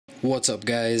What's up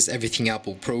guys,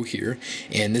 EverythingApplePro here,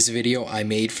 and this video I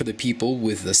made for the people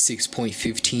with the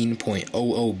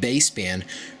 6.15.00 baseband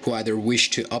who either wish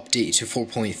to update to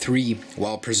 4.3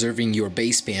 while preserving your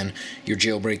baseband, your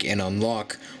jailbreak and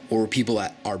unlock, or people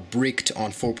that are bricked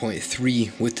on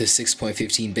 4.3 with the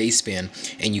 6.15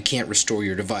 baseband and you can't restore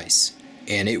your device.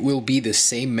 And it will be the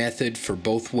same method for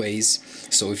both ways.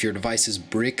 So if your device is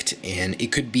bricked, and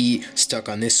it could be stuck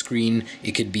on this screen,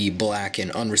 it could be black and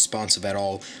unresponsive at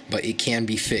all, but it can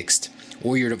be fixed.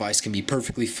 Or your device can be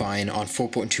perfectly fine on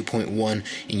 4.2.1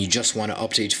 and you just want to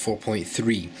update to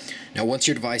 4.3. Now once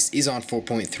your device is on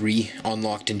 4.3,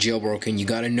 unlocked and jailbroken, you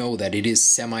gotta know that it is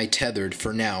semi-tethered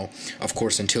for now, of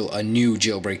course, until a new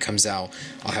jailbreak comes out.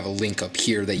 I'll have a link up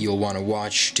here that you'll want to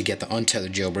watch to get the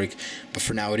untethered jailbreak, but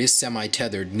for now it is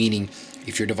semi-tethered, meaning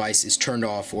if your device is turned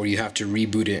off or you have to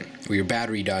reboot it or your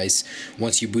battery dies,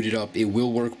 once you boot it up it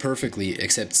will work perfectly,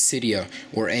 except Cydia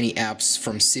or any apps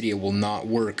from Cydia will not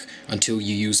work until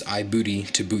you use iBooty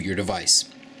to boot your device.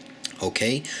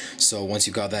 Okay, so once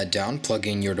you got that down, plug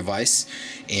in your device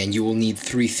and you will need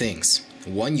three things.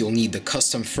 One, you'll need the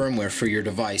custom firmware for your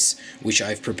device, which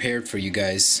I've prepared for you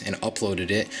guys and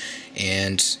uploaded it,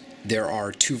 and there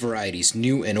are two varieties,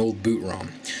 new and old boot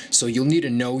ROM. So you'll need to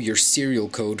know your serial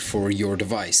code for your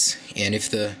device, and if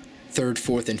the third,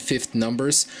 fourth, and fifth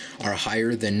numbers are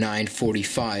higher than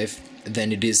 945,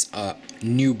 then it is a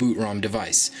new boot ROM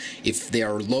device. If they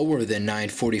are lower than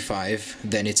 945,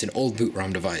 then it's an old boot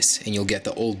ROM device, and you'll get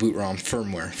the old boot ROM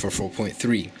firmware for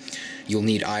 4.3. You'll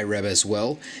need iReb as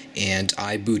well, and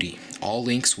iBooty. All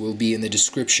links will be in the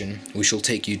description, which will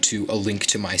take you to a link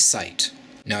to my site.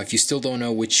 Now if you still don't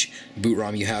know which boot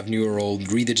ROM you have, new or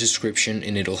old, read the description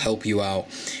and it'll help you out.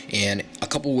 And a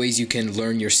couple ways you can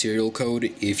learn your serial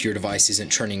code if your device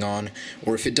isn't turning on,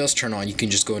 or if it does turn on, you can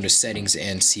just go into settings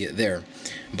and see it there.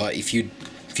 But if you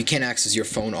can't access your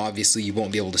phone, obviously you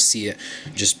won't be able to see it.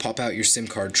 Just pop out your SIM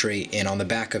card tray, and on the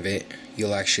back of it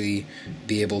you'll actually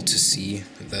be able to see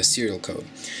the serial code.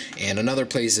 And another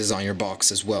place is on your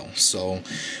box as well. So,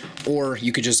 or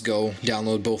you could just go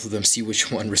download both of them, see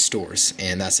which one restores,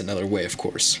 and that's another way, of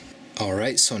course.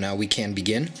 Alright, so now we can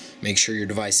begin. Make sure your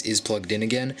device is plugged in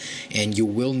again, and you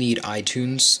will need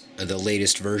iTunes, the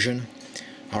latest version.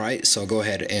 Alright, so go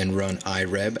ahead and run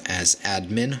iReb as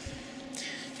admin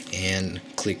and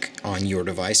click on your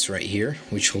device right here,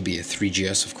 which will be a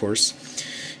 3GS, of course,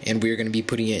 and we're going to be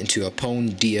putting it into a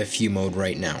Pwn Dfu mode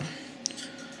right now.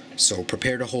 So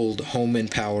prepare to hold home and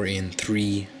power in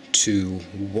 3, 2,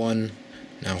 1.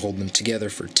 Now hold them together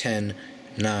for 10,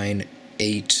 9,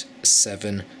 8,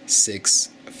 7, 6,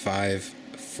 5,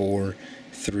 4,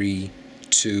 3,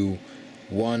 2,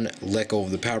 1. Let go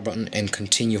of the power button and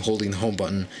continue holding the home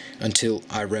button until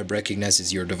iReb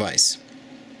recognizes your device.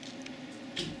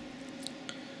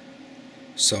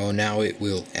 So now it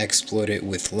will exploit it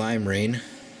with LimeRain,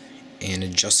 and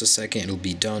in just a second it'll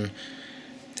be done.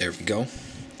 There we go.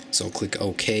 So click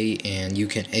OK and you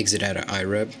can exit out of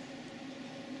iReb.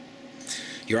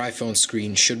 Your iPhone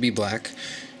screen should be black,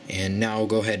 and now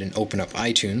go ahead and open up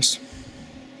iTunes.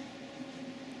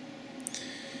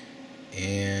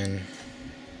 And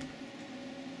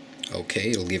OK,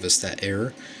 it'll give us that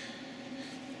error.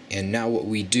 And now what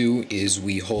we do is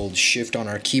we hold Shift on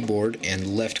our keyboard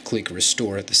and left click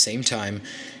Restore at the same time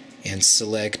and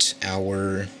select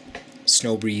our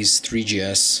Snowbreeze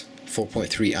 3GS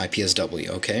 4.3 IPSW,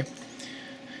 okay?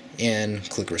 And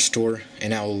click Restore,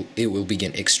 and now it will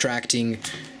begin extracting,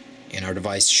 and our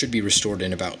device should be restored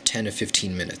in about 10 to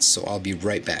 15 minutes, so I'll be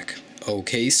right back.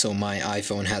 Okay, so my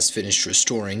iPhone has finished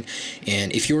restoring,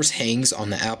 and if yours hangs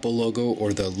on the Apple logo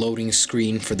or the loading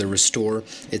screen for the restore,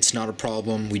 it's not a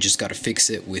problem. We just got to fix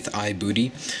it with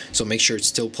iBooty. So make sure it's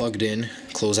still plugged in,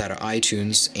 close out of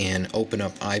iTunes and open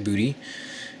up iBooty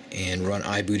and run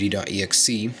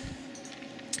iBooty.exe.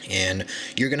 And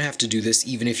you're going to have to do this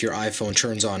even if your iPhone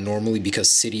turns on normally, because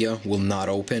Cydia will not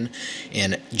open.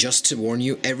 And just to warn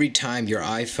you, every time your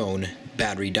iPhone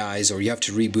battery dies or you have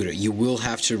to reboot it, you will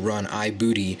have to run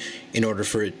iBooty in order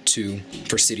for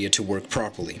Cydia to work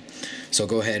properly. So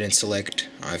go ahead and select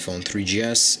iPhone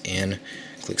 3GS and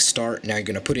click Start. Now you're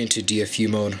going to put it into Dfu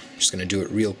mode. I'm just going to do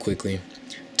it real quickly.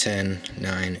 10,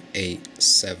 9, 8,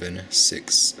 7,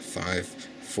 6, 5,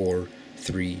 4,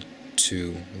 3,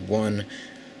 2, 1.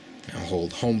 Now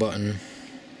hold home button,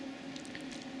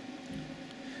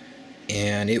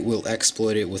 and it will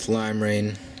exploit it with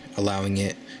LimeRain, allowing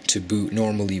it to boot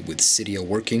normally with Cydia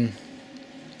working.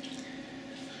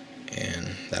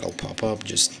 And that'll pop up,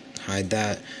 just hide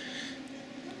that.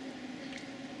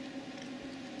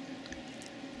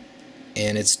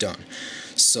 And it's done.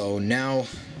 So now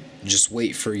just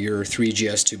wait for your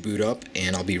 3GS to boot up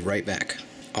and I'll be right back.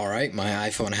 Alright, my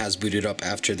iPhone has booted up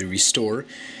after the restore,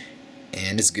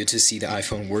 and it's good to see the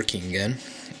iPhone working again.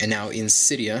 And now in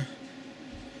Cydia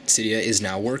is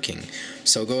now working.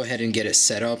 So go ahead and get it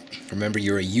set up. Remember,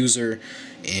 you're a user,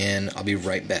 and I'll be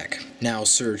right back. Now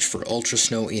search for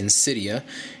Ultrasnow in Cydia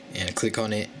and click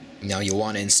on it. Now you'll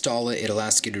want to install it. It'll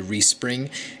ask you to respring,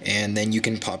 and then you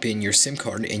can pop in your SIM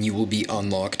card and you will be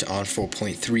unlocked on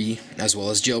 4.3 as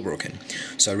well as jailbroken.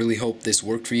 So I really hope this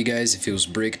worked for you guys. If it was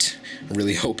bricked, I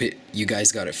really hope you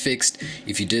guys got it fixed.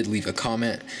 If you did, leave a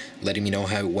comment letting me know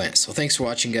how it went. So thanks for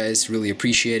watching, guys. Really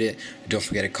appreciate it. Don't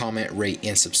forget to comment, rate,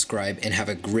 and subscribe, and have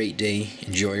a great day.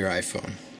 Enjoy your iPhone.